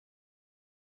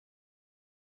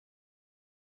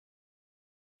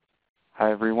Hi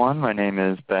everyone, my name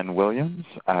is Ben Williams.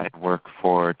 I work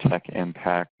for Tech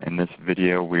Impact. In this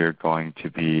video we are going to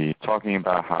be talking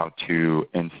about how to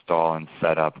install and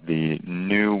set up the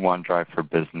new OneDrive for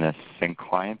Business sync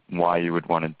client, why you would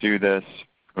want to do this.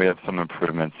 We have some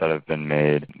improvements that have been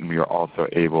made. We are also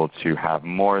able to have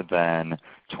more than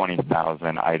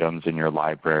 20,000 items in your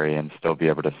library and still be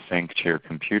able to sync to your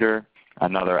computer.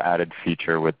 Another added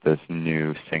feature with this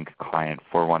new sync client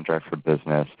for OneDrive for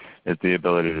Business is the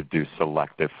ability to do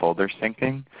selective folder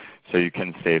syncing. So you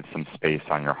can save some space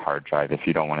on your hard drive if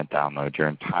you don't want to download your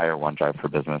entire OneDrive for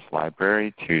Business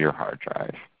library to your hard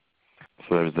drive.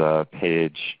 So there's a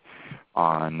page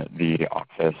on the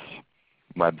Office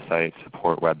website,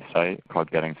 support website,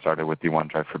 called Getting Started with the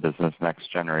OneDrive for Business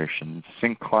Next Generation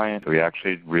Sync Client. We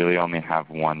actually really only have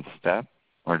one step.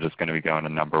 We're just going to be going to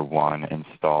number 1,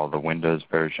 install the Windows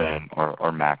version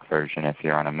or Mac version if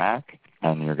you're on a Mac.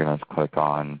 And you're going to click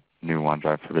on New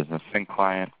OneDrive for Business Sync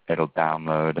Client. It'll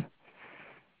download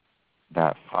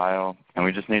that file. And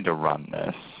we just need to run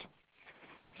this.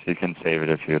 So you can save it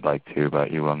if you'd like to,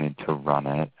 but you will need to run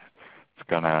it. It's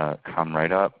going to come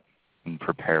right up and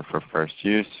prepare for first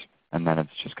use. And then it's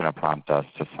just going to prompt us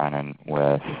to sign in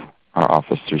with our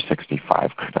Office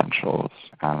 365 credentials.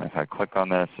 If I click on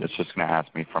this, it's just going to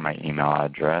ask me for my email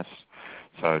address.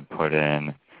 So I would put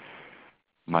in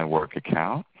my work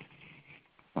account,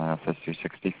 my Office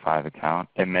 365 account.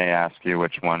 It may ask you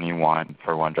which one you want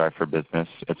for OneDrive for Business.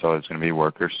 It's always going to be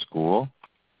work or school.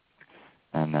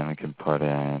 And then we can put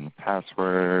in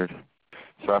password.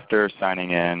 So after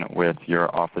signing in with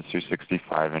your Office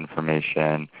 365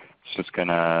 information, it's just going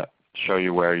to show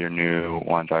you where your new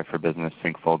OneDrive for Business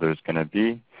sync folder is going to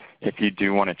be. If you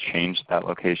do want to change that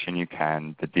location, you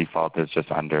can. The default is just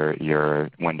under your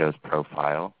Windows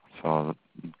profile. So I'll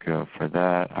go for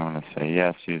that. I'm going to say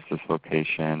yes, use this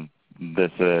location.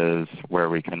 This is where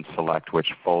we can select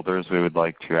which folders we would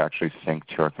like to actually sync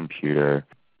to our computer.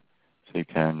 So you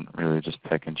can really just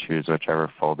pick and choose whichever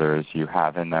folders you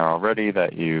have in there already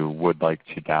that you would like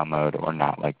to download or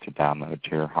not like to download to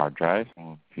your hard drive.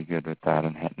 We'll be good with that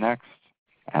and hit next.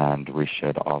 And we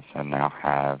should also now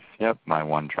have, my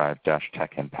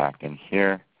OneDrive-Tech Impact in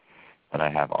here, that I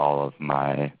have all of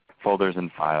my folders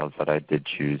and files that I did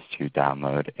choose to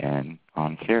download in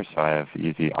on here. So I have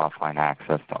easy offline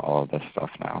access to all of this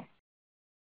stuff now.